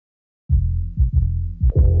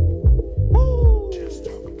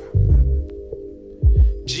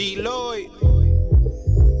G Lloyd,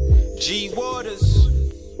 G Waters,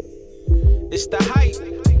 it's the hype,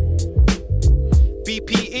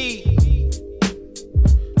 BPE,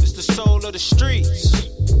 it's the soul of the streets.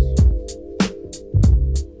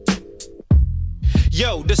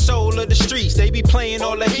 Yo, the soul of the streets, they be playing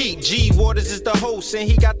all the heat. G Waters is the host and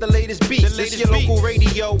he got the latest beats. This your local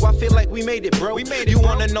radio, I feel like we made it, bro. You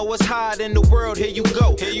wanna know what's hot in the world, here you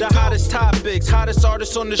go. The hottest topics, hottest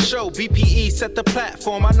artists on the show. BPE set the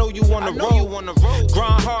platform, I know you wanna roll.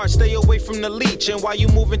 Grind hard, stay away from the leech. And while you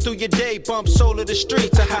moving through your day, bump soul of the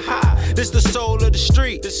streets. This the soul of the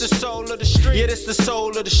street. This the soul of the street. Yeah, this the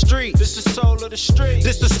soul of the street. This the soul of the street.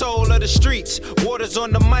 This the soul of the streets. Waters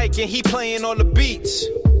on the mic and he playing all the beats.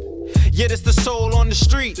 Yeah, this the soul on the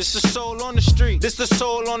street. This the soul on the street. This the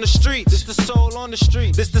soul on the street. This the soul on the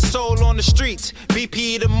street. This the soul on the streets.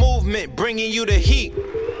 BP the movement, bringing you the heat.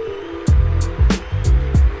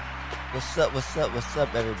 What's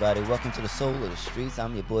up, everybody? Welcome to the Soul of the Streets.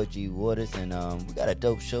 I'm your boy G Waters, and we got a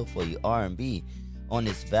dope show for you, R&B, on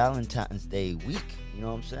this Valentine's Day week. You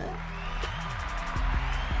know what I'm saying?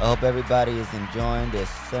 I hope everybody is enjoying their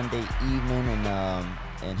Sunday evening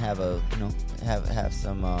and have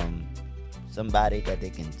some somebody that they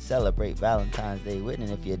can celebrate Valentine's Day with. And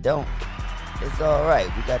if you don't, it's all right.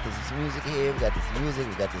 We got this music here. We got this music.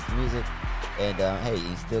 And hey,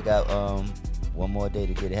 you still got one more day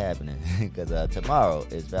to get it happening because tomorrow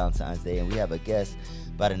is Valentine's Day, and we have a guest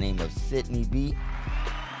by the name of Sydney B.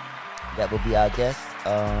 That will be our guest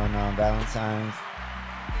on Valentine's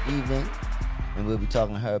evening, and we'll be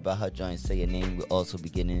talking to her about her joint Say Your Name. We'll also be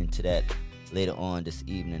getting into that later on this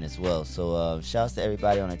evening as well. So shouts to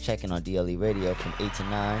everybody on the check-in on DLE Radio from 8 to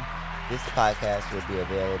 9. This podcast will be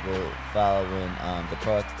available following the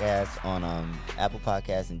podcast on Apple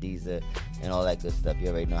Podcasts and Deezer and all that good stuff. You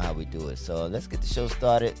already know how we do it. So let's get the show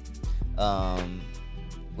started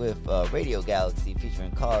with Radio Galaxy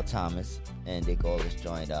featuring Carl Thomas, and they call this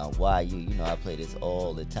joint Why You. You know I play this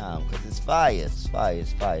all the time because it's fire. It's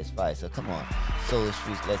fire. So come on, Soul of the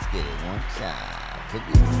Streets, let's get it one time.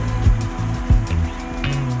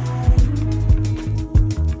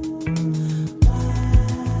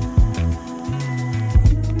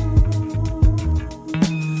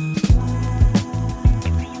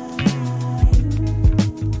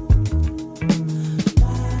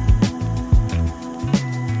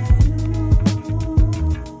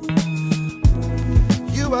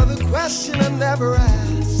 Question I never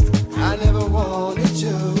asked, I never wanted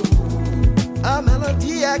to. A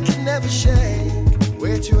melody I can never shake,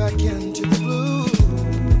 way too akin to the blues.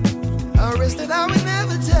 A risk that I would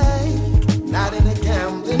never take, not in a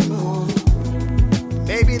gambling mood.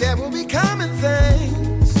 Maybe there will be common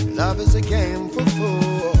things. Love is a game for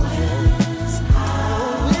fools.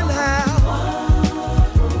 When how?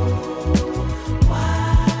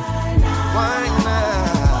 Why now? Why now?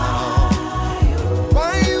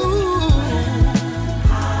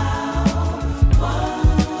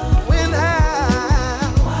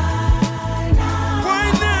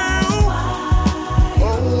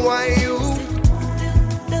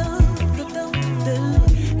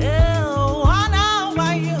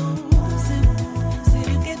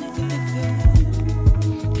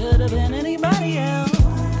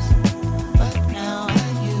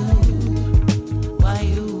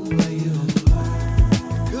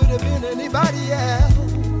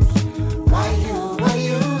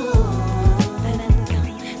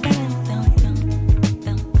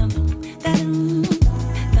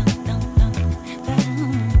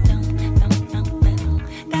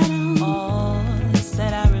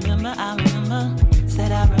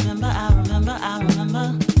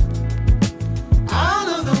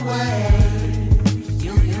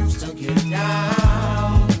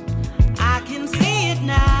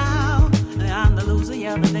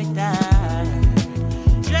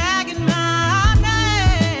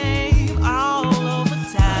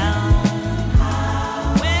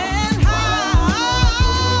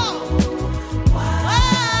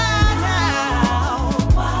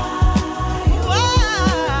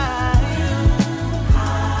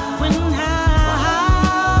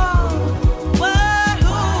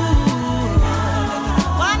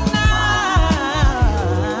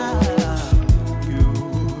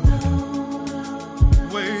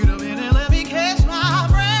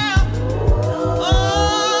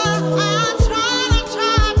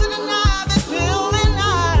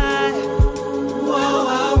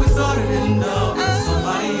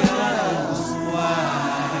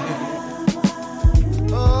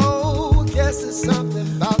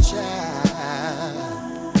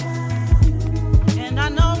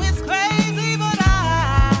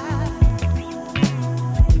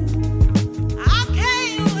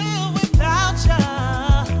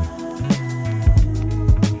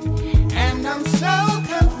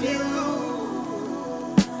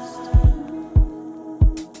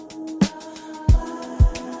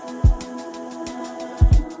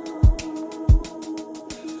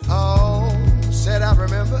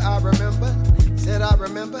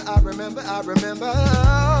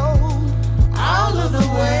 all of the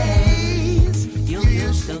ways you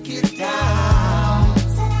used to get down.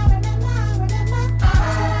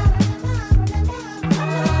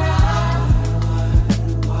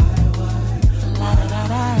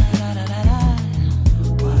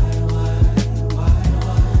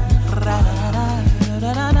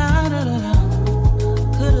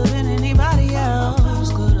 Could have been anybody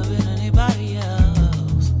else. Could have been anybody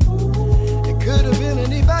else. It could have been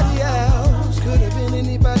anybody else. Could have been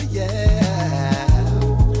anybody else.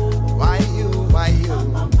 Why you? Why you?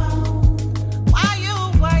 Why you?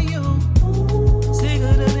 Why you? Say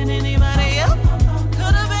could have been anybody else.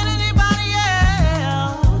 Could have been anybody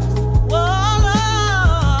else. Whoa,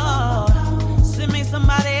 Lord. Send me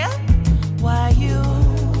somebody else. Why you?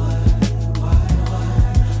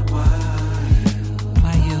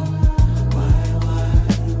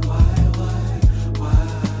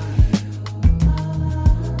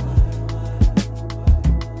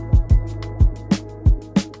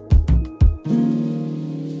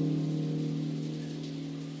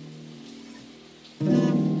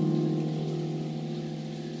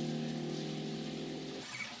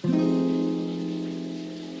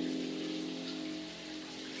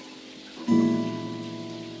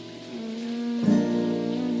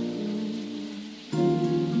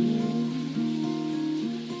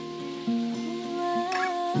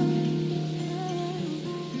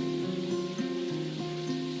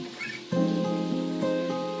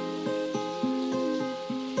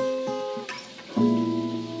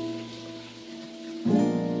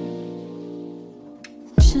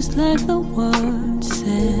 Just like the words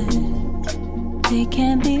said, they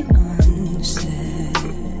can't be unsaid.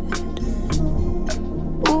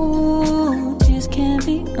 Ooh, tears can't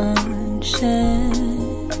be unshed.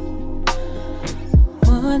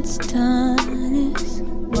 What's done is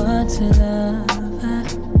what's love. I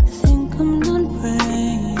think I'm done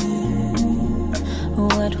praying.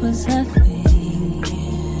 What was I thinking?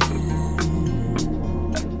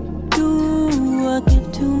 Do I give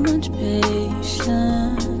too much patience?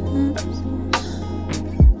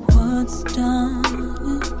 What's done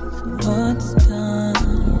is what's done.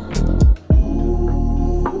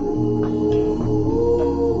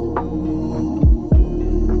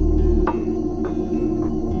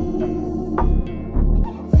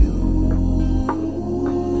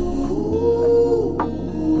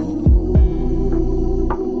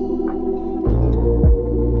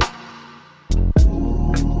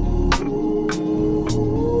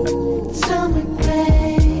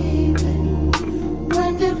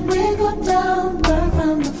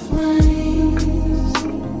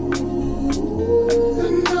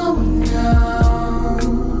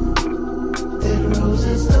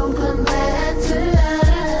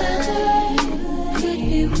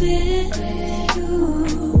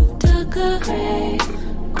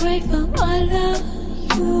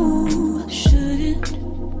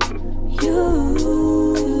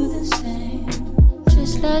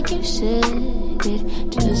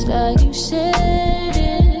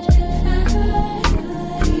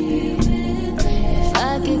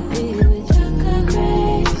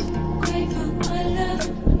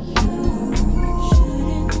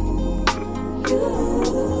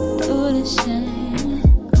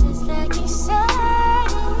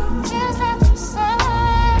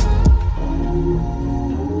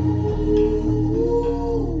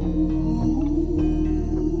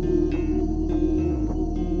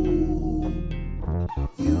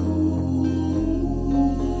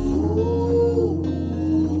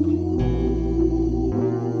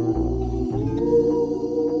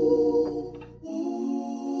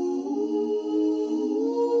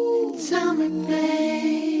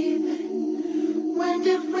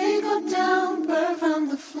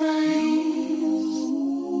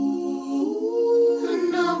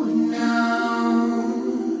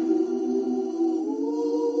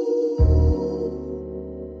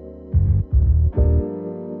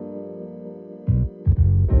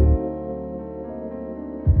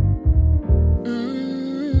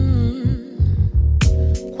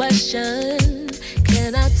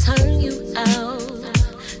 Can I turn you out?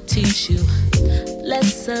 Teach you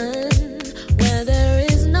lesson where there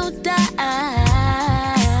is no doubt.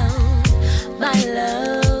 My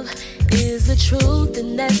love is the truth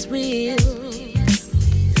and that's real.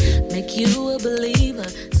 Make you a believer,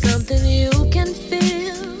 something you can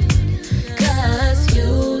feel. 'Cause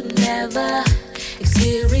you never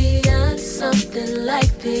experienced something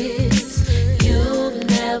like this. You've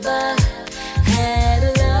never had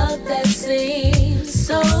a love that seems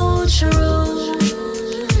so true.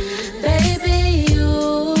 Baby, you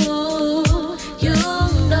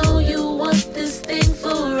know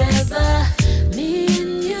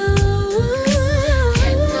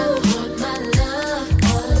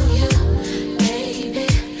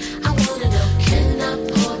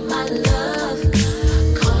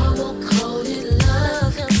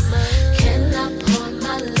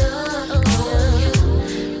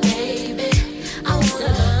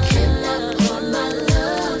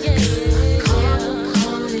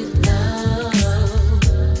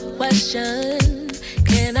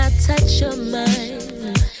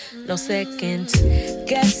no second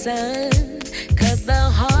guessing, 'cause the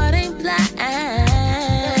heart ain't blind.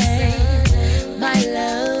 My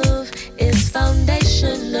love is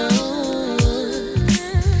foundational,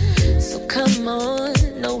 so come on,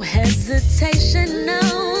 no hesitation, no.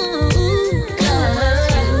 'Cause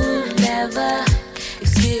you never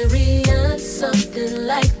experienced something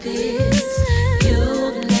like this.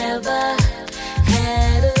 You've never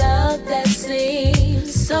had a love that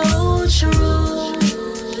seems so true.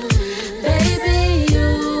 Baby,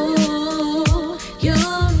 you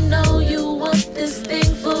know you want this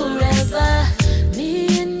thing forever. Me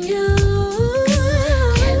and you.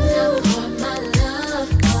 Can I pour my love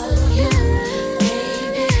on you,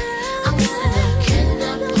 baby? I wanna. Can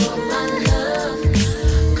I pour my love?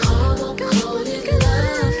 Caramel coated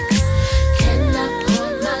love. Can I pour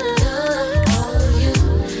my love on you,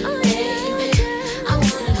 baby? I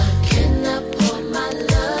wanna. Can I pour my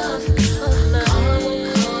love? Caramel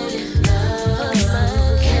coated love.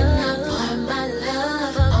 Can I pour my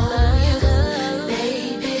love on you,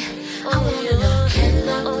 baby? I wanna. Can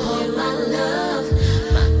I pour my love?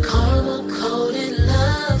 My caramel coated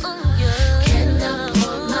love. Can I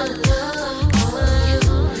pour my love on you,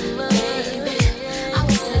 baby? I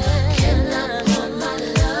wanna. Can I pour my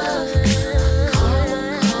love?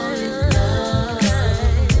 Caramel coated love.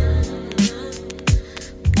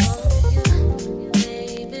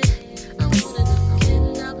 Baby, I wanna. Can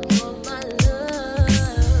I pour my love?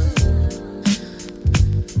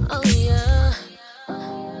 Oh yeah.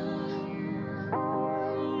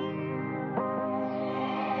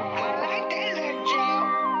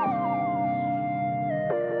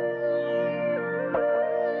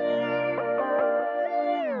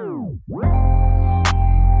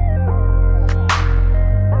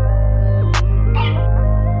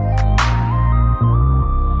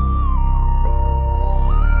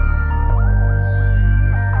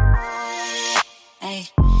 Ay,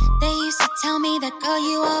 they used to tell me that, girl,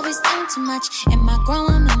 you always doing too much. Am I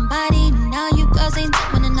growing my body? Now you girls ain't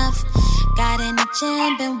doing enough. Got in the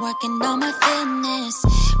gym, been working on my fitness.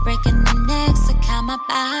 Breaking the necks, look how my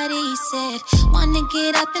body said. Wanna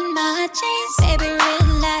get up in my jeans, baby,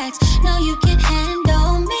 relax. No, you can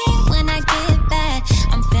handle me when I get back.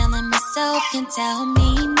 I'm feeling myself, can tell me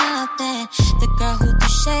nothing. The girl who threw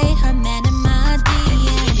shade, her man in my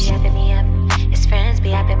DMs. Be hyping me up, his friends be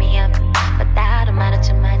hyping me up, but that don't matter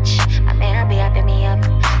too much. My man be hyping me up,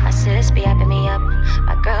 my sis be hyping me up,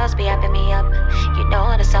 my girls be hyping me up. You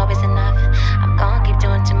know that's always enough. I'm gonna keep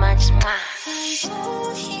doing too much. Mwah.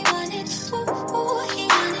 Ooh, he wanted, ooh, ooh, he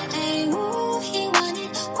wanted, ay, ooh, he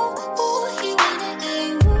wanted, ooh, ooh, he wanted,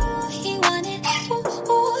 ay, ooh, he wanted, ooh,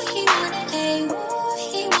 ooh, he wanted, ay, ooh,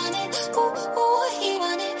 he wanted, ooh, ooh, he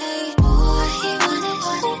wanted, ay, ooh, he wanted,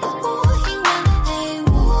 ooh, ooh, he wanted, ay,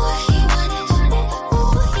 ooh, he wanted,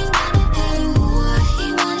 ooh, he wanted, ay, ooh, he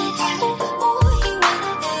wanted, ooh, ooh, he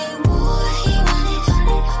wanted, ay, ooh, he wanted,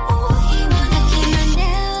 ooh, he wanted. I keep my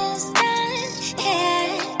nails done, hair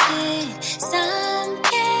did, some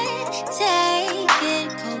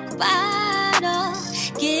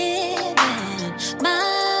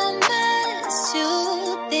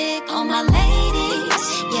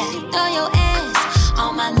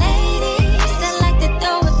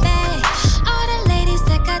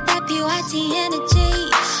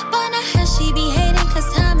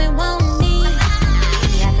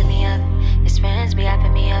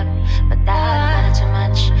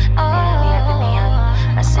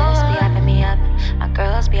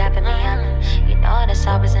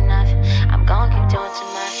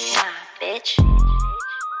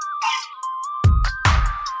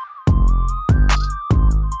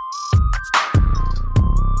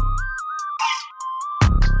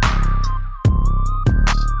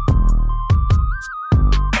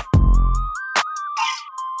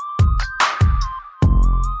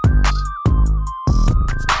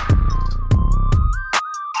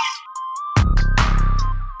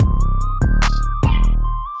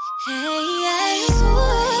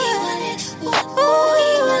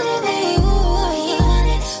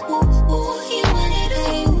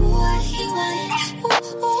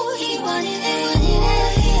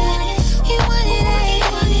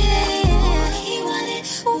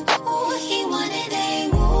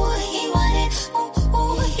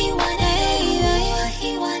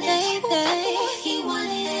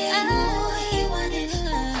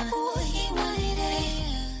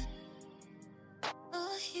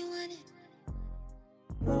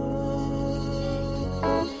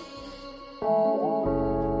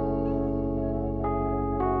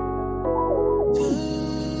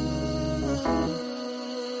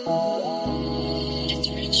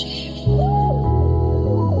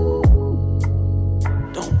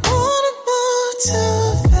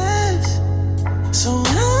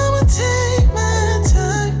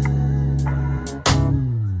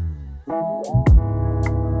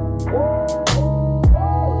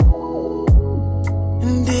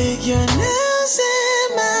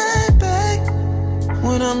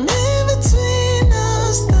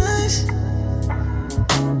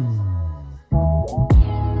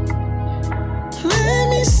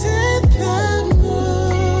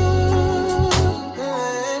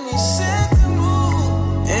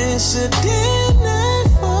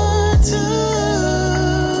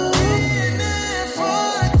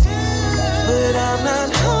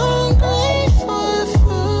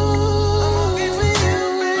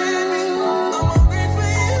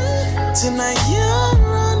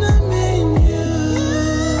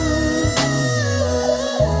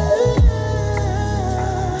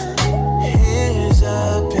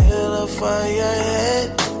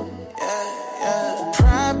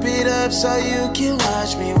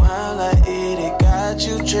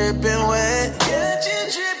dripping wet.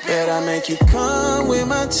 Bet I make you come with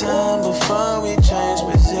my time before we change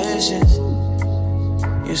positions.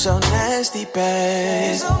 You so nasty,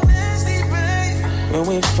 babe. When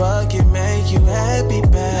we fuck, it make you happy,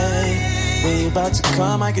 babe. When you about to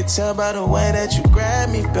come, I can tell by the way that you grab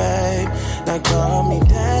me, babe. Now call me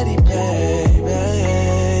daddy, baby.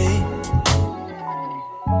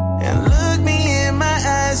 And look me in my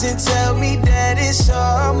eyes and tell me that it's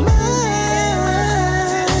all mine.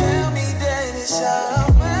 Tell me that it's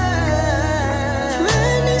all mine.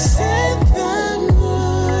 Let me set the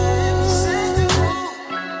mood.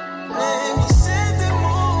 Let me set the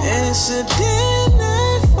mood. It's a dinner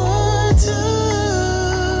for two.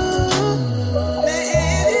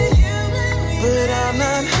 But I'm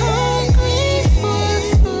not hungry for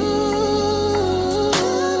food.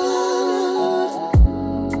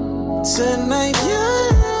 Tonight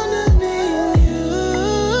you're on a menu.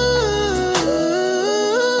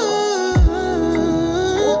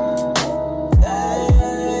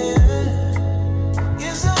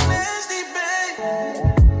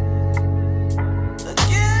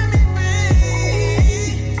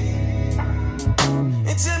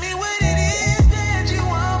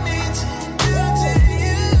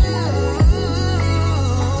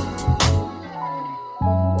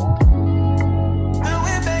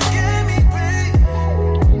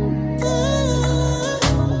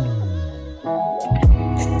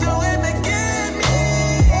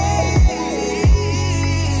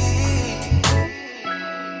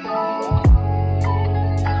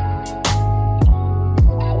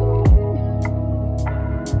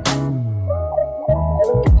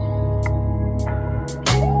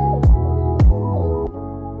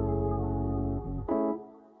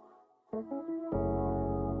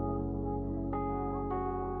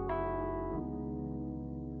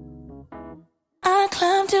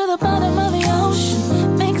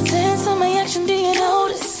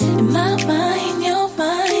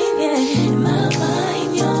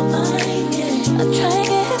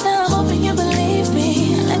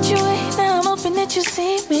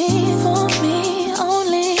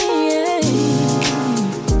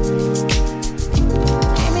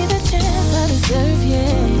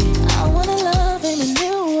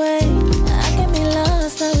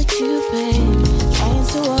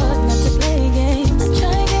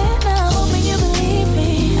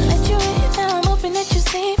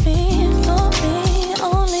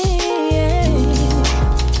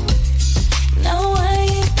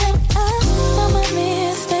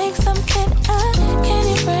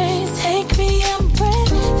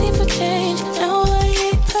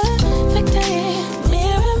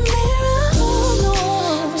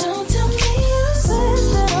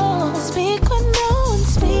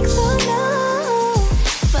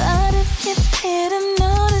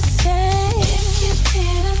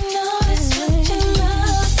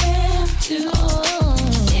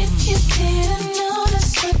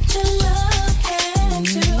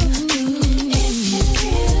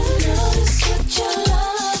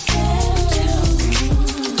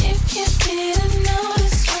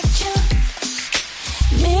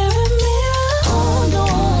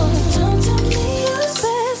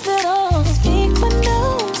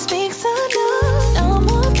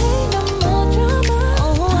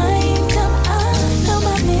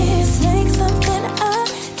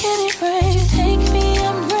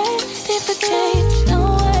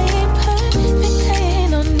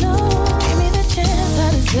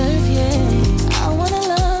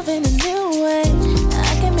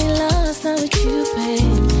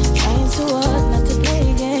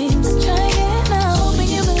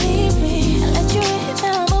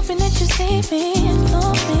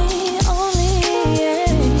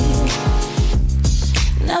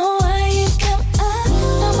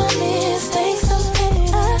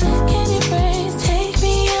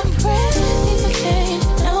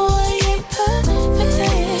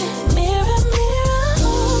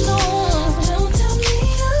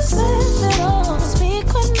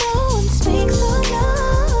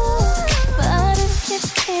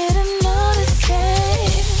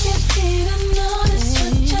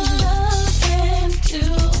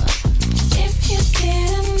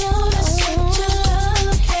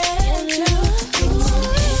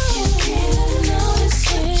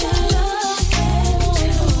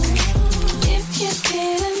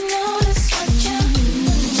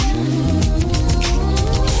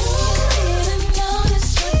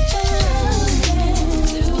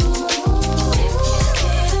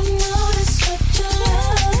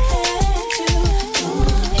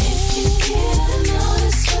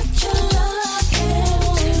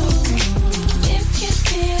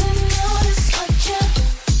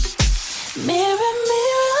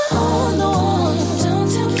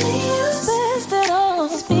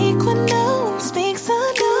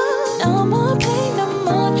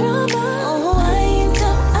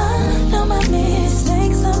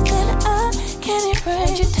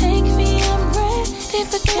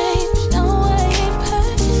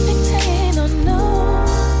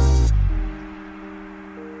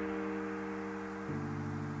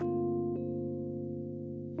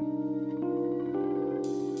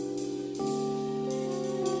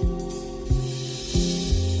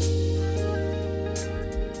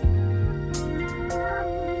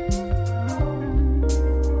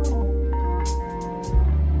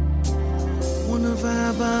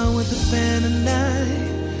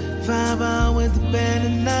 with the band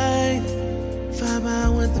tonight. Vibe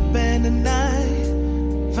out with the band tonight.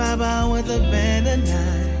 Vibe out with the band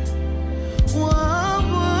tonight. Whoa,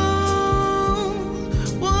 whoa,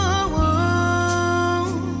 whoa,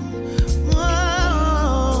 whoa,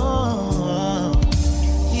 whoa.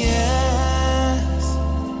 Yes,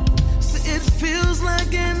 so it feels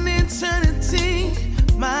like an eternity.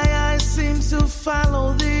 My eyes seem to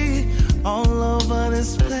follow thee all over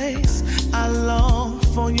this place. I long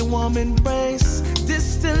for your warm embrace.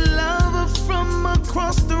 Distant lover from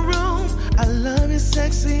across the room. I love you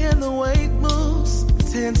sexy and the way it moves.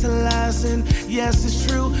 Tantalizing, yes it's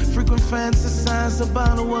true. Frequent fantasize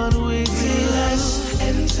about what we do. Relax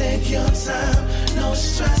and take your time. No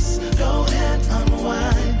stress, go ahead,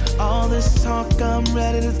 unwind. All this talk I'm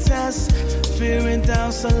ready to test. Fear and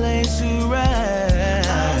doubt, so lay to rest.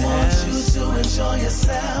 I want you to enjoy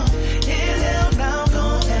yourself. Inhale now,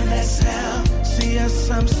 go and exhale. See us,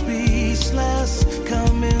 I'm speechless.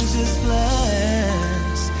 Come and just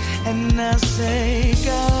bless. And I say,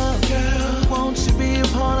 girl, won't you be a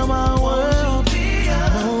part of my world? I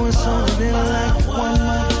know it's only been like 1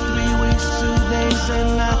 month, 3 weeks, 2 days,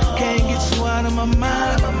 and I can't get you out of my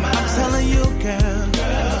mind. I'm telling you, girl,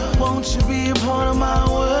 won't you be a part of my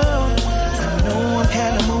world? I know I'm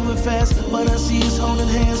kinda moving fast, but I see us holding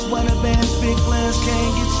hands. What a band's big plans,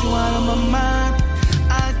 can't get you out of my mind.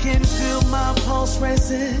 I can feel my pulse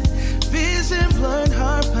racing, vision blurred,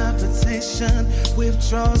 heart palpitation,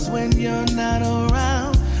 withdraws when you're not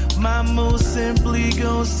around. My mood simply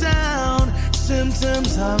goes down.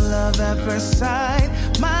 Symptoms of love at first sight.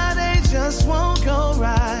 My day just won't go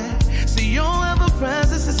right. See your ever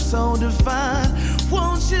presence is so divine.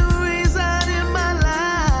 Won't you reside in my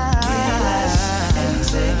life? Relax and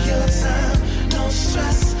take your time. No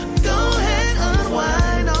stress. Go ahead,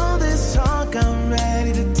 unwind. All this talk I'm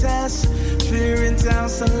ready to test. Fear and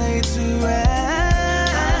doubt, so lay to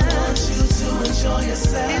rest. I want you to enjoy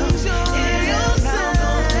yourself. Enjoy yourself. Now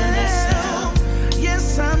go and exhale. Yes,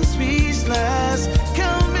 I'm speechless.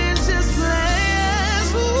 Come and just bless.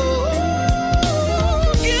 Ooh,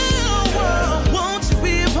 yeah, world. Won't you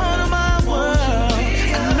be a part of my world?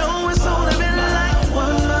 I know it's only been like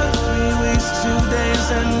 1 month, 3 weeks, 2 days,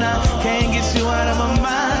 and I can't get you out of my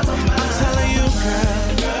mind. I'm telling you,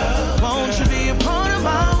 girl, won't you be a part of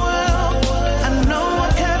my world? I know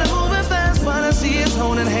I'm kinda moving fast, but I see us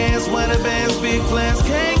holding hands when the band's big plans.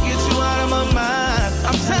 Can't get you out of my mind.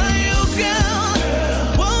 I'm telling you, girl,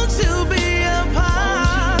 won't you be a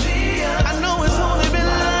part? I know it's only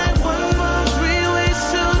been like 1 month, 3 weeks,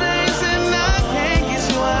 2 days, and I can't get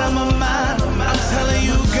you out of my mind. I'm telling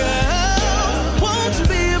you, girl, won't you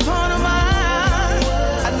be a part of mine?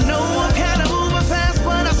 I know I'm kinda moving fast,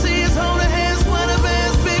 but I see us holding hands when the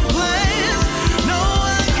band's big plans. No,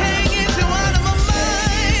 I can't get you out of my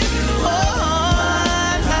mind. Oh,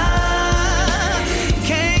 I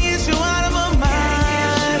can't get you out of my mind.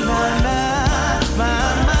 My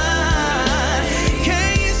mind.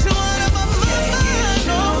 Can't get you out of my mind.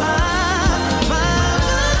 No,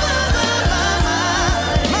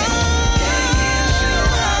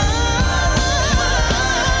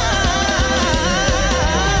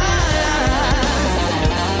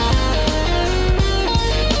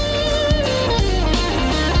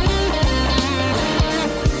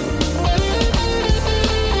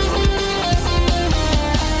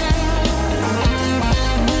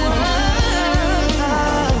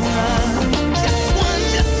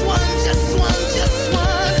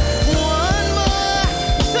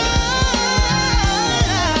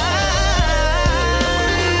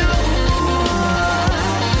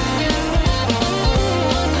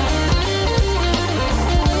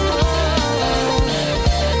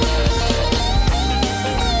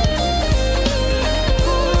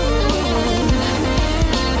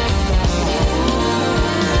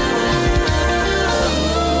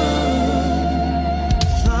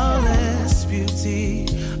 flawless beauty.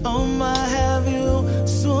 Oh my, have you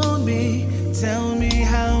swooned me? Tell me,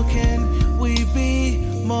 how can we be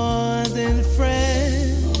more than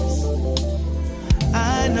friends?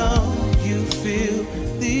 I know you feel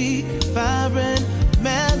the vibrant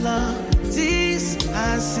melodies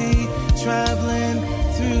I see traveling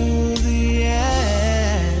through the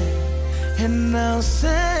air. And I'll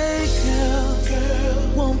say, girl,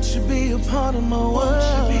 won't you be a part of my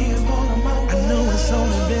world? I know it's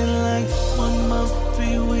only been like 1 month,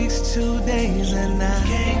 3 weeks, 2 days, and I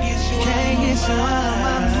can't get you out of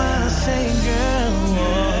my mind. Say, girl,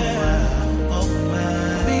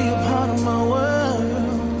 be a part of my world.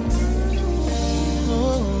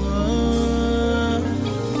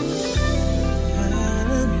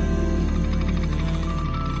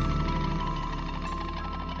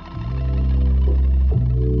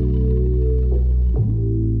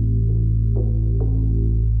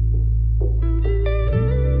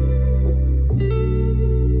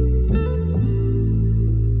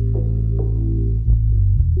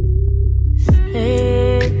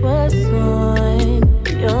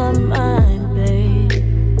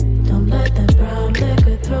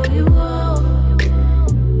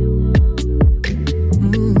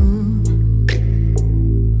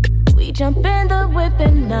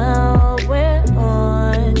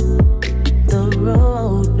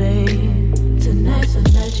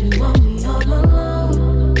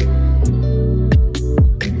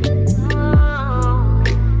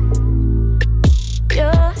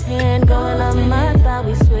 now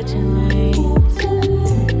we switching lanes.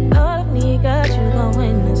 Thought of me got you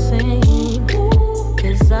going insane.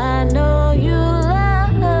 'Cause I know you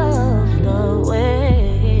love the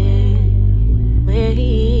way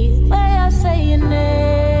I say your name.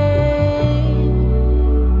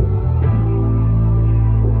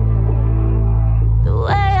 The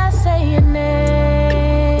way I say your name.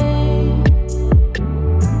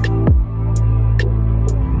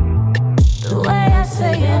 The way I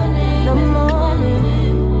say your name. The morning,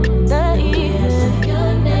 the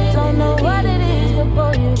evening. Don't know what it is, but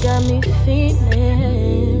boy, you got me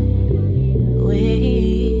feeling.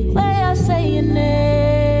 Way I say your name.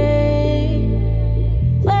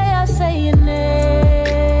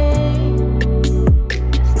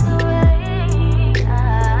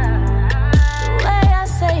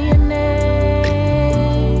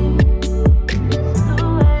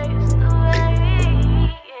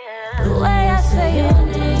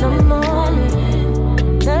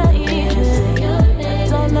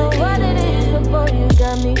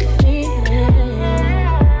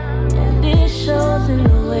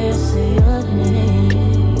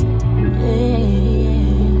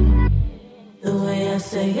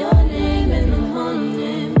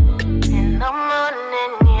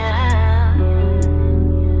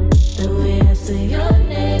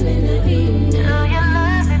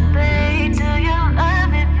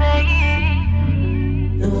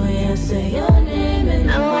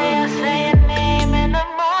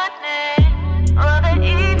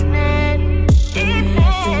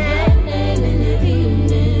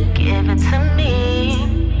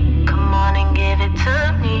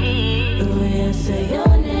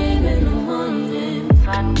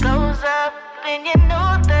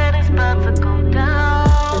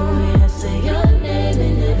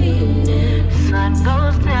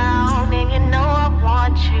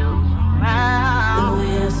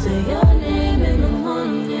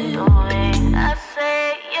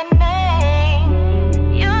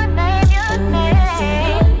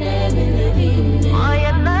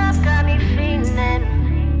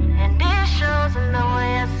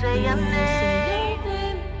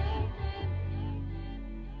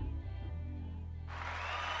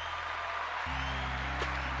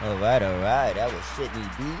 Alright, that was Sydney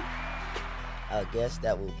B. I guess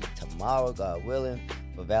that will be tomorrow, God willing,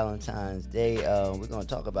 for Valentine's Day. We're going to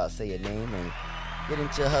talk about Say Your Name and get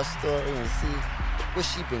into her story and see what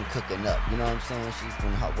she been cooking up. You know what I'm saying? She's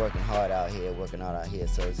been working out out here.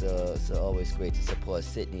 So it's always great to support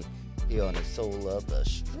Sydney here on the Soul of the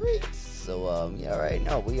Streets. So, yeah, alright,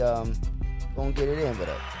 no, we going to get it in with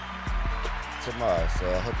her tomorrow. So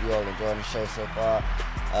I hope you all enjoying the show so far.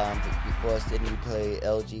 Before Sydney, we played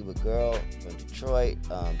LG with Girl from Detroit.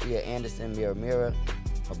 Bia Anderson, Mirror Mirror.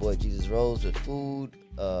 My boy Jesus Rose with Food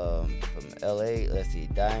from LA. Let's see,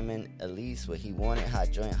 Diamond Elise with He Wanted.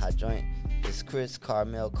 Hot Joint. It's Chris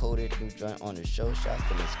Carmel Coded, new joint on the show. Shouts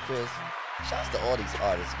to Miss Chris. Shouts to all these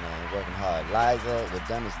artists, man, working hard. Liza with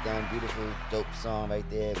Done Is Done. Beautiful, dope song right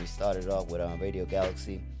there. We started off with Radio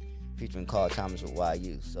Galaxy featuring Carl Thomas with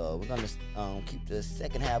YU. So we're going to keep the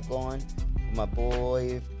second half going. My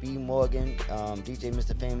boy B Morgan, DJ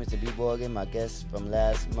Mr. Famous and B Morgan, my guest from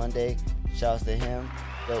last Monday. Shouts to him.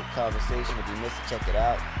 Dope conversation. If you missed it, check it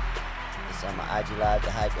out. It's on my IG Live,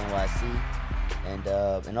 The Hype NYC.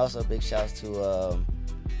 And also big shouts to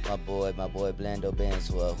my boy Blando Bands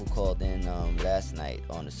who called in last night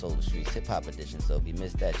on the Soul Streets Hip Hop Edition. So if you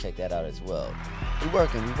missed that, check that out as well. We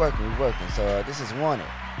working. So this is Wanted.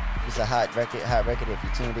 It's a hot record. If you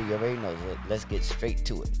tuned in, you already know. So let's get straight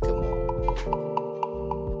to it. Come on.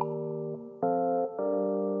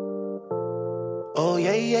 Oh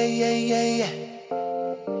yeah.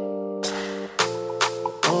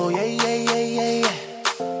 Oh yeah.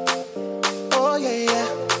 Oh yeah.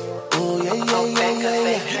 You know the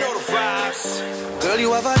vibes. Girl,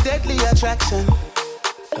 you have a deadly attraction.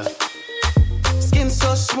 Skin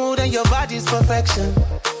so smooth and your body's perfection.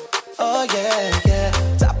 Oh yeah.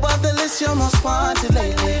 Top of the list, you're most wanted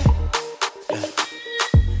lately. Yeah.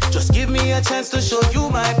 Just give me a chance to show you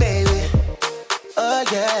my baby. Oh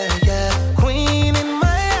yeah. Queen in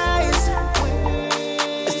my eyes.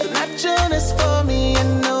 It's the naturalness for me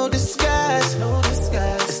and no disguise.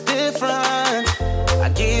 It's different. I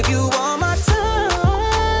give you all my time.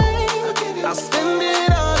 I'll spend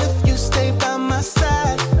it all if you stay by my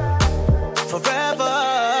side forever.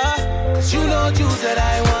 'Cause you know you that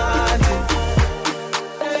I want.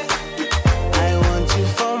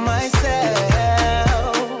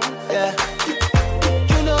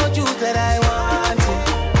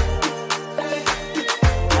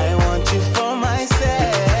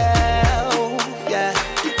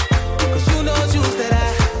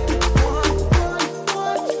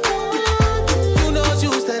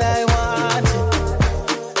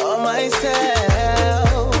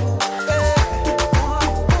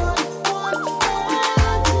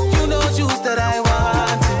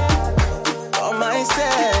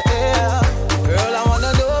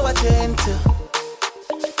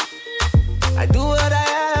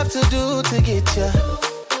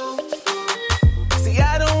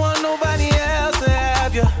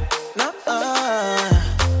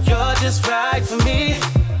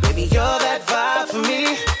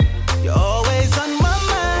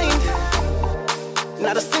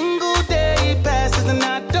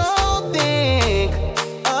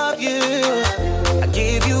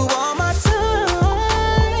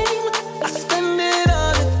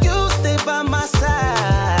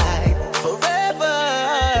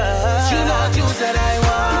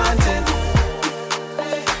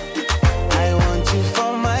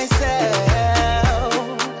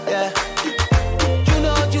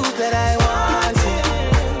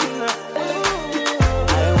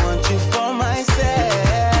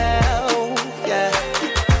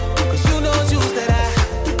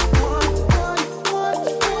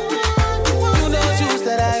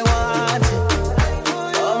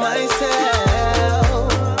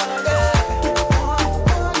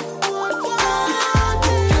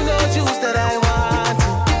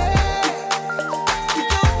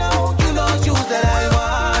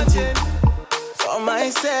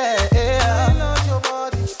 love your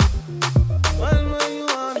body. When you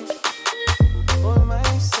want it for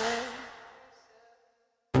myself.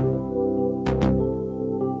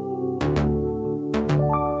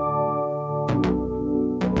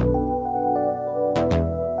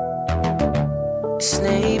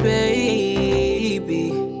 Snake baby.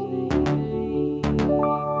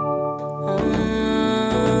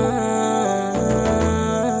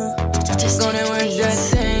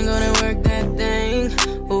 Gonna work that thing.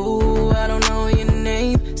 Ooh, I don't know your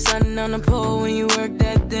name. Sun on the pole when you work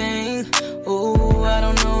that thing. Ooh, I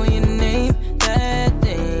don't know your name. That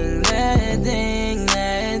thing.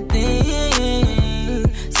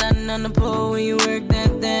 Sun on the pole when you work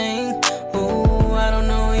that thing. Ooh, I don't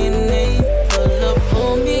know your name. Pull up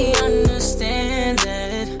on me, understand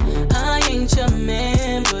that I ain't your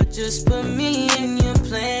man, but just put me in your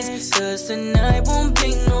plans. Cause tonight won't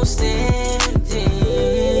make no standing.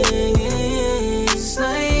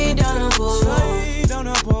 Slide down a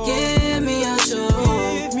pole, give me a show.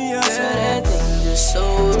 Girl, that thing just so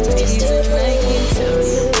amazing. I can tell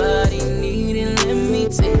your body needing. Let me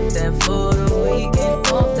take that for the weekend.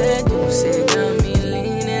 Off that juice, it got me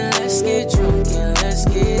leaning. Let's get drunk and let's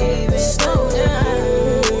get even. Slow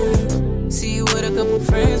down. See you with a couple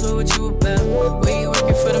friends, what you about? Where you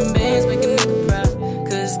working for them bands, make a nigga proud.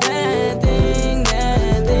 Cause that thing.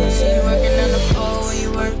 See you working on the pole when you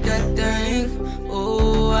work that thing.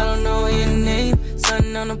 Oh, I don't know your name.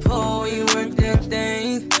 Sun on the pole when you work that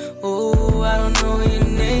thing. Oh, I don't know your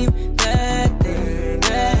name. That thing.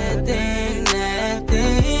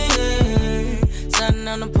 Sun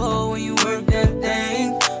on the pole when you work that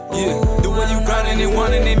thing. Yeah, the way you grinding and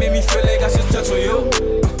whining, it made me feel like I should touch on you.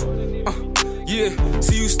 Yeah,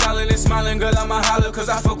 see you styling and smiling, girl, I'ma holler cause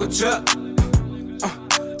I fuck with you.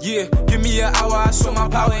 Yeah, give me an hour, I show my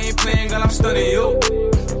power, ain't playing, girl, I'm stunning you.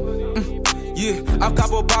 Yeah, I'll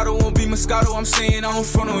cop a bottle, won't be Moscato, I'm saying I don't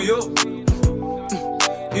front on you.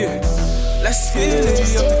 Yeah, let's get it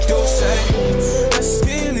up the deuce, let's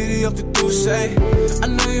get it up the deuce. I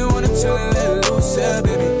know you wanna chill and let it loose, yeah,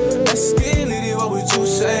 baby. Let's get it, what would you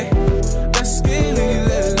say? Let's get it,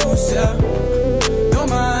 let it loose, yeah. Don't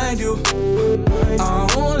mind you, I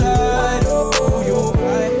won't lie to you.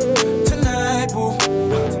 Tonight, boo,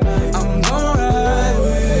 I'm gonna ride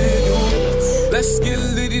with you. Let's get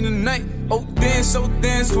litty tonight. Oh, dance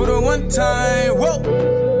for the one time. Whoa.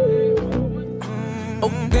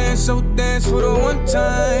 Oh, dance for the one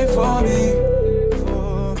time for me.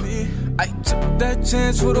 I took that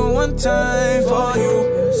chance for the one time for you.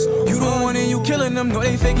 You the one and you killing them. No,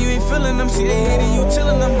 they fake, you ain't feeling them. See, they hating you,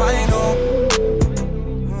 telling them I know.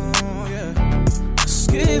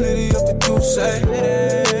 Skilly up the deuce,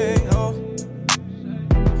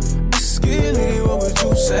 Skilly, what would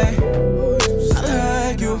you say? I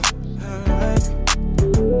like you.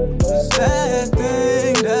 That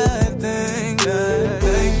thing.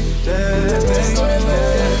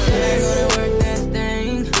 Gonna work that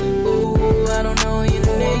thing. Ooh, I don't know your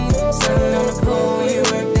name. Sun on the pole when you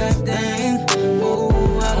work that thing.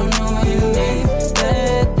 Ooh, I don't know your name.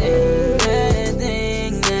 That thing.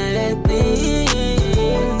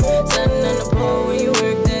 Sun on the pole when you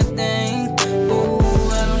work that thing. Ooh,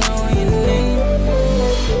 I don't know your name.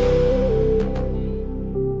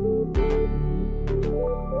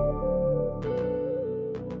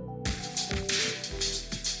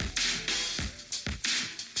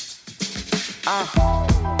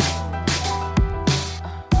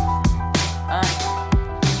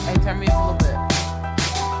 Hey, turn me up a little bit.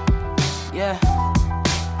 Yeah.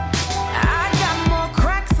 I got more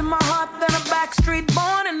cracks in my heart than a backstreet.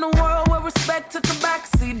 Born in a world where respect took a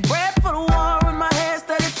backseat. Bred for the war in my head,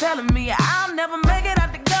 steady telling me I'll never make it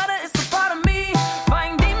out the gutter. It's a part of me.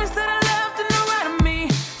 Fighting demons to the left and the right of me.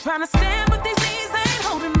 Trying to stand, but these knees ain't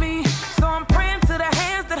holding me. So I'm praying to the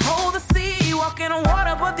hands that hold the sea. Walking on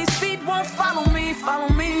water, but these feet won't follow me. Follow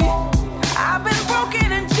me. I've been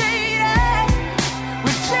broken and jaded,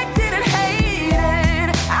 rejected and hated.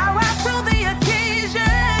 I rise to the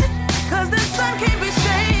occasion, cause the sun can't be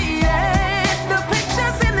shaded. The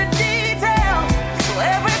pictures in the detail. So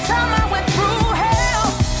every time I went through hell,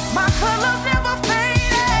 my colors never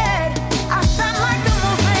faded. I shine like a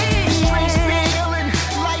moonlight. Streets feeling,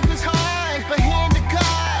 life is hard, but hand to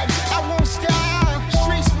God, I won't stop.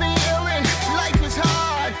 Streets be illin', life is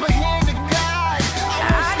hard, but hand to God,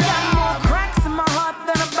 I got more cracks in my heart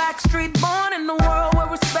than a backstreet. Born in a world where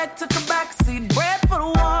respect took a backseat. Bred for the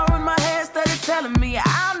war in my head, steady telling me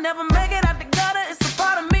I'll never make it out the gutter. It's a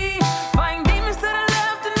part of me. Fighting demons to the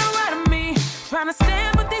left and the right of me. Trying to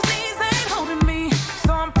stand, but these knees ain't holding me.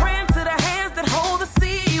 So I'm praying to the hands that hold the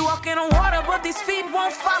sea. Walking on water, but these feet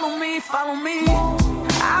won't follow me. Follow me.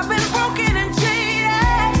 I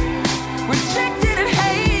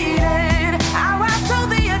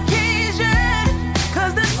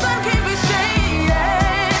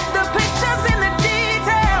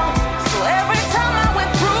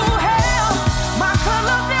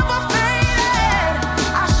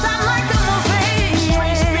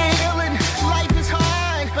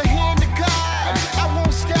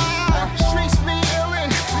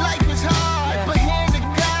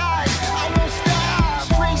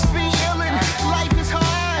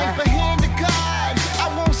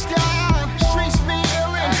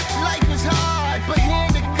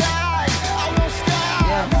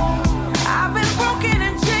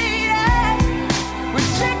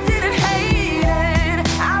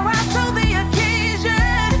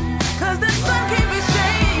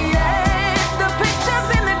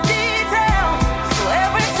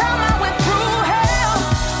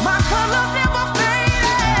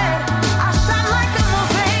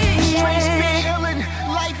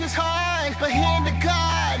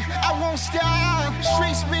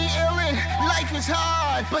life is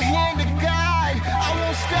hard, but hand to God, I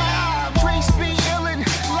won't stop. Streets be illin',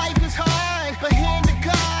 life is hard, but hand to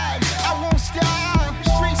God, I won't stop.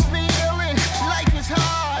 Streets be illin', life is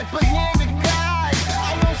hard, but hand to God,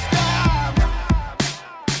 I won't stop.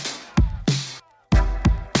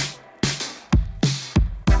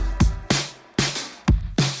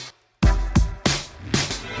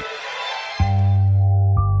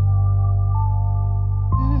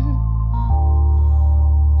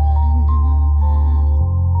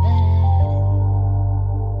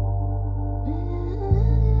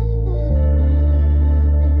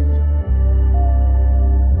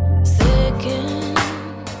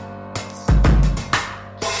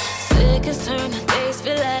 Seconds turn to days,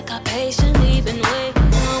 feel like I patiently been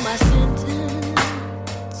waiting on my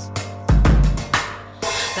sentence.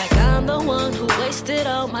 Like I'm the one who wasted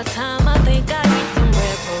all my time. I think I need some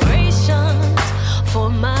reparations for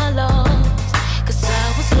my loss, 'cause I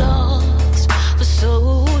was lost for so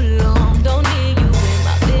long. Don't need you in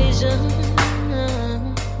my vision,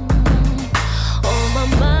 on my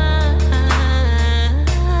mind.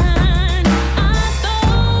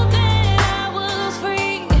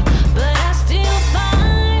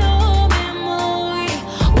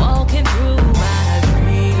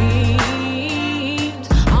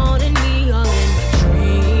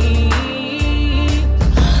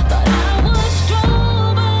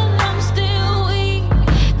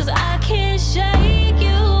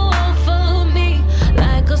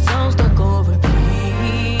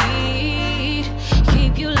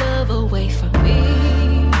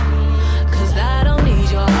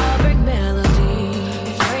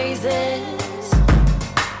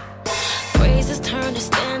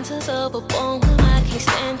 Of a poem, I can't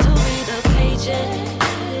stand to read the pages.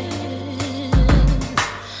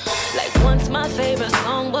 Like once my favorite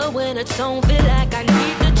song, but when it's on, feel like I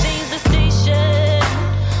need to change the station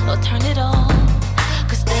or turn it off,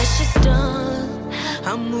 'cause that shit's done.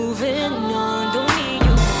 I'm moving on, don't need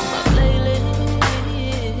you on my playlist.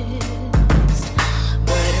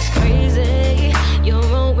 But it's crazy,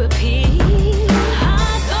 you're on repeat.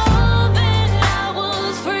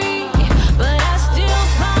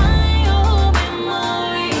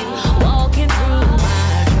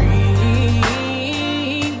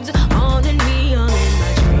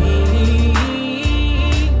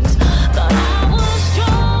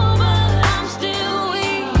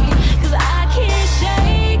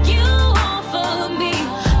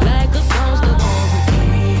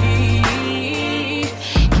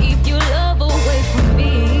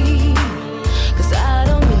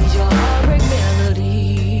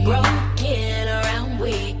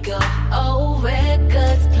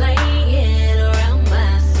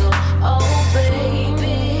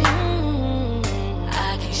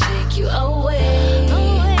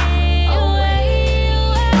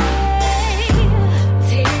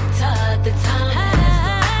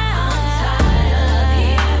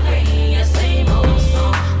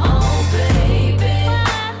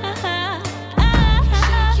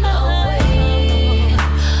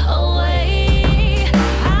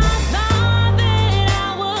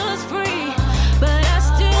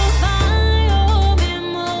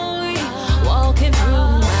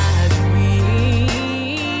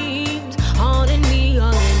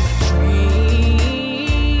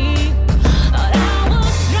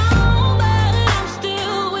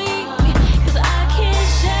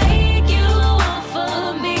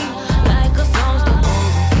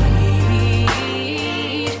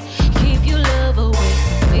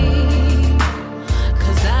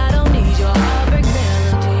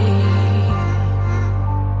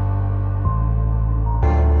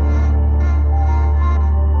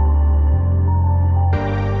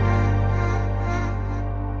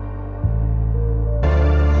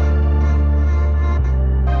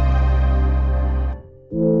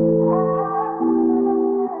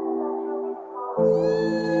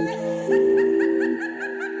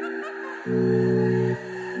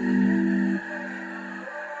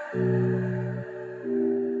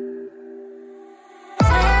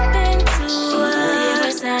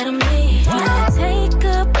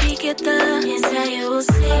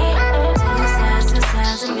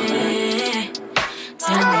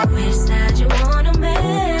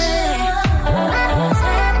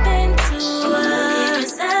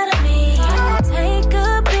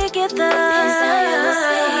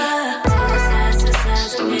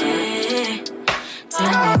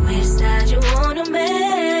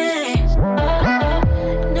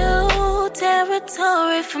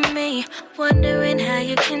 territory for me. Wondering how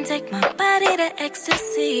you can take my body to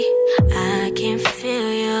ecstasy. I can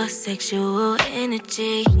feel your sexual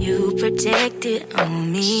energy. You project it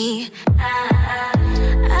on me. I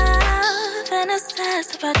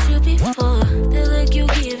fantasized about you before. The look you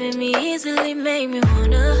giving me easily made me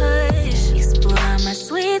wanna hush. Explore my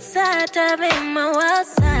sweet side, dive in my wild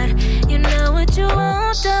side. You know what you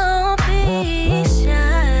want, don't be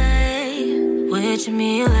shy. What you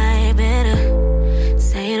mean like better?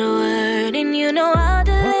 Say the word and you know I'll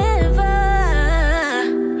deliver.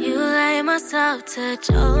 You like my soft touch,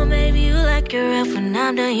 oh maybe you like your rough. When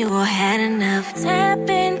I'm done you all had enough. Tap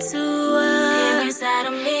into the inside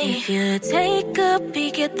of me. If you take a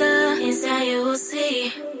peek at the inside you will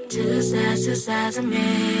see two sides of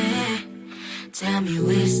me. Tell me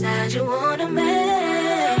which side you wanna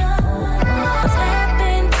make. Tap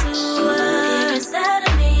into the inside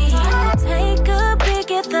of me. Take a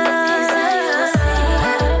peek at the inside you will see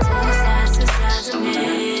two sides of me.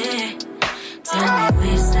 Tell me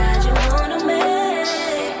which side you wanna make.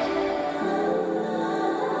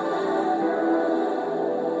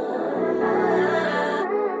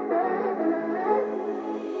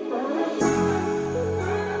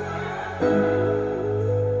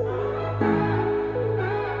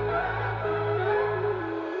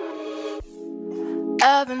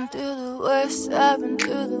 I've been through the worst, I've been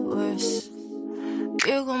through the worst.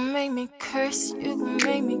 You gon' make me curse, you gon'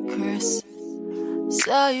 make me curse.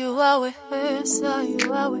 Saw you out with her, saw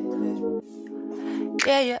you out with her.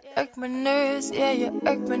 Yeah, you irk my nerves, yeah, you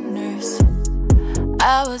irk my nerves.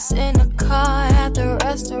 I was in the car at the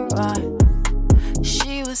restaurant.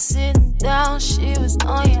 She was sitting down, she was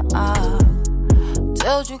on your arm.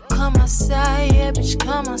 Told you come outside, yeah, bitch,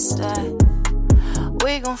 come outside.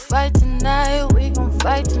 We gon' fight tonight, we gon'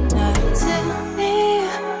 fight tonight. Tell me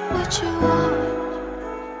what you want.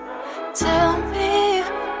 Tell me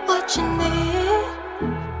what you need.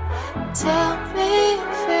 Tell me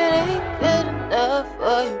if it ain't good enough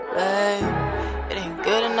for you, babe. It ain't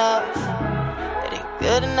good enough, it ain't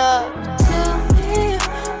good enough. Tell me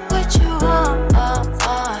what you want.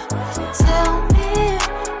 Tell me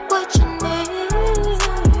what you need.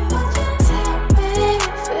 Tell me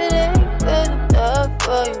if it ain't good enough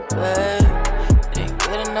for you, babe. It ain't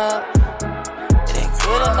good enough, it ain't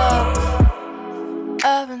good enough.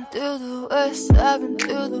 I've been through the worst, I've been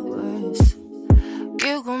through the worst.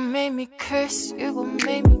 You gon' make me curse, you gon'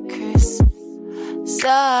 make me curse.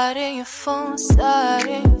 Saw it in your phone, saw it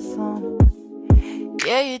in your phone.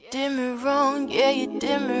 Yeah, you did me wrong, yeah, you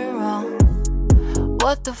did me wrong.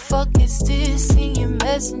 What the fuck is this in your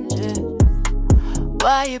messenger?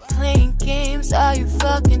 Why you playing games, are you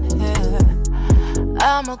fucking her?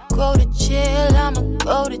 I'ma go to jail, I'ma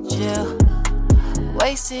go to jail.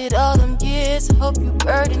 Wasted all them years, hope you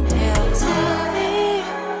burned in hell. Tell me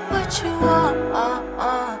what you want,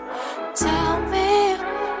 Tell me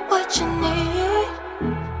what you need.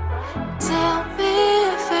 Tell me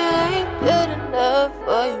if it ain't good enough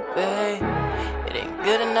for you, babe. It ain't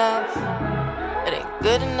good enough, it ain't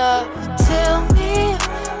good enough. Tell me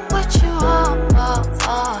what you want,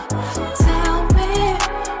 Tell me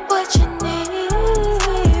what you need.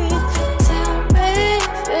 Tell me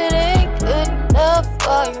if it ain't good enough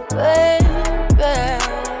for you, baby.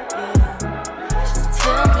 Just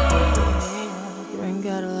tell me. You ain't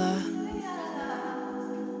gotta lie.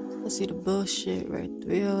 I see the bullshit right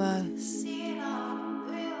through your eyes.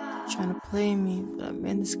 Trying to play me, but I'm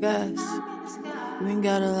in disguise. You ain't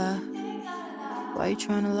gotta lie. Why you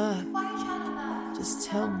trying to lie? Just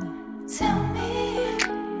tell me. Tell me.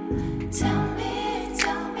 Tell me.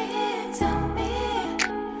 Tell me. Tell me.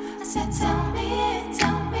 I said tell me.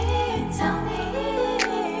 Tell me. Tell me.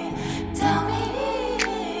 Tell me.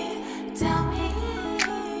 Tell me.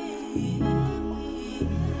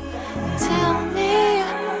 Tell me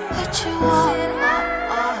what you want.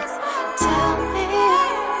 Tell me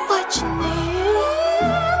what you need.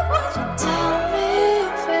 Tell me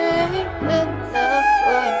if it ain't good enough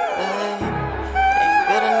for you, babe. It ain't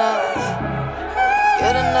good enough,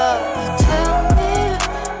 good enough. Tell me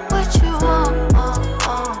what you want.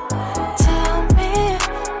 Tell me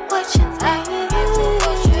what you need.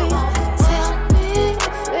 Tell me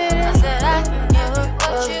if it ain't good enough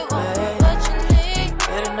for you, babe. It ain't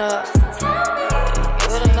good enough,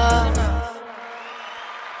 good enough.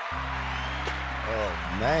 Oh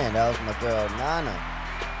man, that was my girl Nana.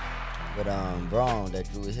 But Braun, that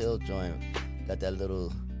Drew Hill joint, got that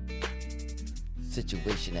little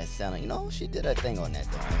situation that sounded, you know, she did her thing on that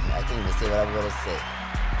joint. I can't even say what I want to say.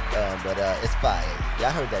 But it's fire.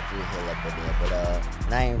 Y'all heard that Drew Hill up in there. But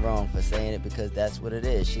and I ain't wrong for saying it because that's what it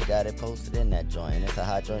is. She got it posted in that joint. And it's a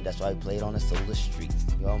hot joint. That's why we played on the Solar Streets.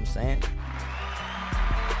 You know what I'm saying?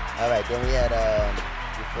 Alright, then we had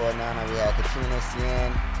before Nana we had Katrina,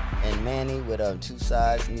 Cien, and Manny with Two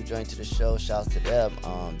Sides, new joint to the show. Shouts to them.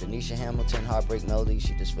 Denisha Hamilton, Heartbreak Melody.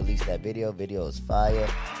 She just released that video. Video is fire.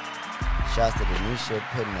 Shouts to Denisha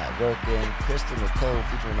putting that work in. Kristen Nicole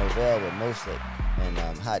featuring Novell with Moslick. And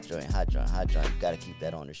Hot Joint. Gotta keep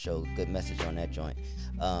that on the show. Good message on that joint.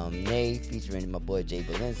 Nay featuring my boy Jay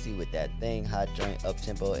Balenci with That Thing. Hot Joint, up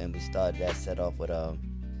tempo. And we started that set off with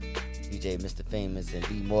DJ Mr. Famous and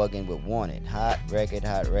B Morgan with Wanted. Hot record.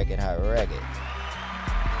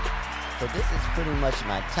 So this is pretty much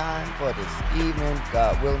my time for this evening.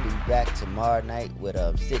 God willing, we'll be back tomorrow night with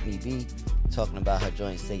Sydney B talking about her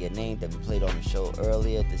joint Say Your Name that we played on the show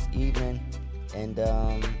earlier this evening. And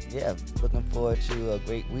yeah, looking forward to a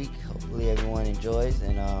great week. Hopefully everyone enjoys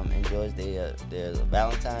and enjoys their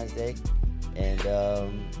Valentine's Day and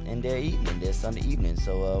their evening, their Sunday evening.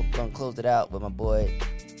 So I'm gonna close it out with my boy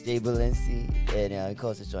Jay Balenci, and he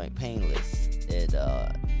calls the joint Painless. And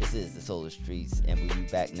this is the Solar Streets, and we'll be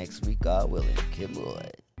back next week, God willing. Kid Boy.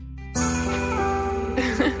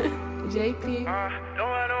 JP.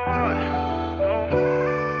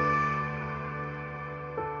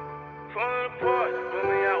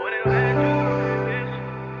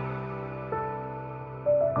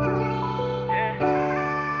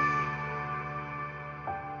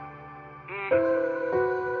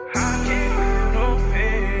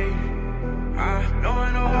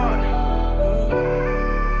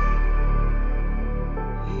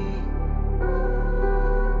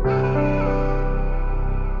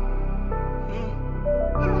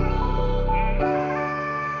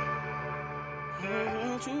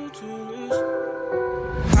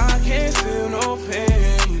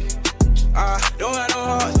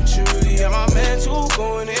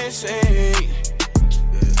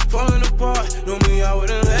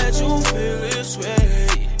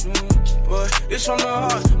 It's from the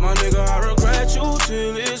heart, my nigga, I regret you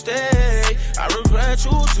till this day. I regret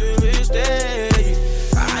you till this day.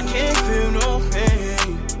 I can't feel no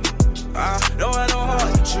pain. I don't have no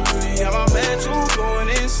heart, truly, I'm a man too going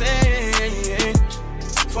insane.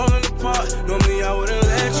 Falling apart, normally I wouldn't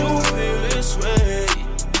let you feel this way.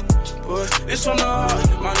 But it's from the heart,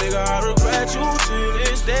 my nigga, I regret you till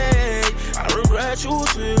this day. I regret you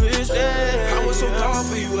till this day. I was so gone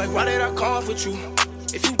for you, like why did I comfort you?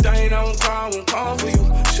 If you dying, I won't cry, I won't come for you.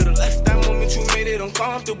 Should've left that moment, you made it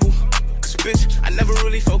uncomfortable. Cause bitch, I never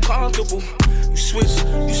really felt comfortable. You switched,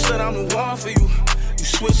 you said I move on for you. You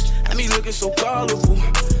switched, had me looking so gullible.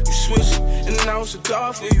 You switched, and now it's a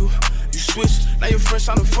dog for you. You switched, now your friends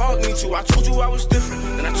trying to fuck me too. I told you I was different,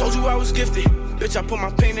 and I told you I was gifted. Bitch, I put my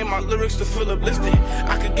pain in my lyrics to feel uplifted.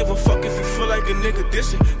 I could give a fuck if you feel like a nigga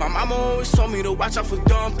dissing. My mama always told me to watch out for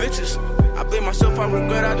dumb bitches. I blame myself, I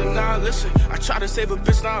regret I did not listen. I try to save a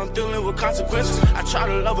bitch, now I'm dealing with consequences. I try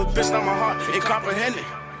to love a bitch, now my heart ain't comprehending.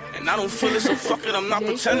 And I don't feel it, so fuck it, I'm not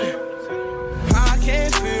pretending. I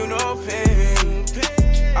can't feel no pain.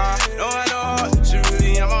 I don't have no heart,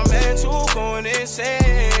 truly, I'm a man too going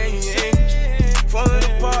insane. Falling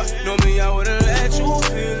apart, know me, I wouldn't let you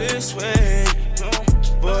feel this way.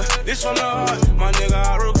 But this from the heart, my nigga,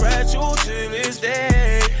 I regret you till this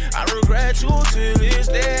day. I regret you till this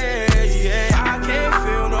day. Yeah, I can't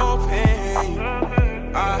feel no pain.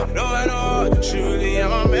 I don't have no heart, truly,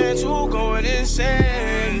 I'm a man too going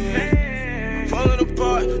insane. Falling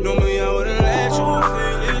apart, know me, I wouldn't let you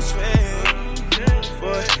feel this way.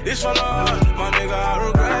 But this from the heart, my nigga, I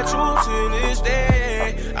regret you till this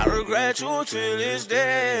day. I regret you till this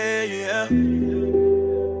day, yeah.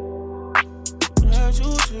 Regret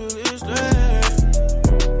you till this day.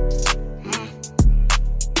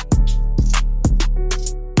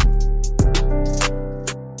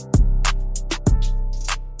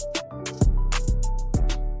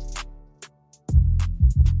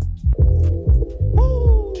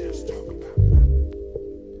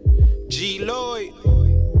 G Lloyd,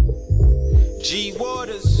 G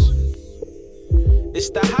Waters, it's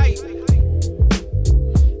the hype.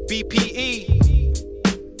 BPE,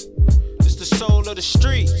 it's the soul of the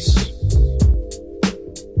streets.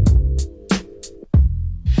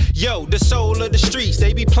 Yo, the soul of the streets,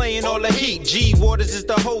 they be playing all the heat. G Waters is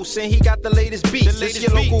the host and he got the latest beats. This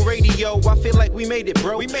your local radio, I feel like we made it,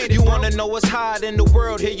 bro. You wanna know what's hot in the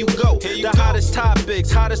world, here you go. The hottest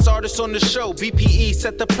topics, hottest artists on the show. BPE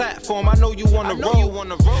set the platform, I know you wanna roll.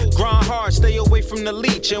 Grind hard, stay away from the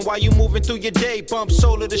leech. And while you moving through your day, bump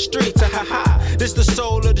soul of the streets. This the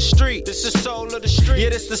soul of the street. This the soul of the street. Yeah,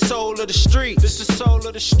 this the soul of the street. This the soul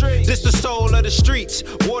of the street. This the soul of the streets.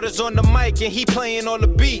 Waters on the mic and he playing all the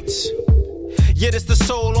beats. Yeah, this the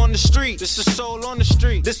soul on the street. This the soul on the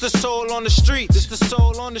street. This the soul on the street. This the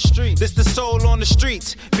soul on the street. This the soul on the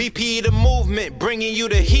streets. BP the movement, bringing you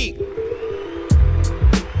the heat.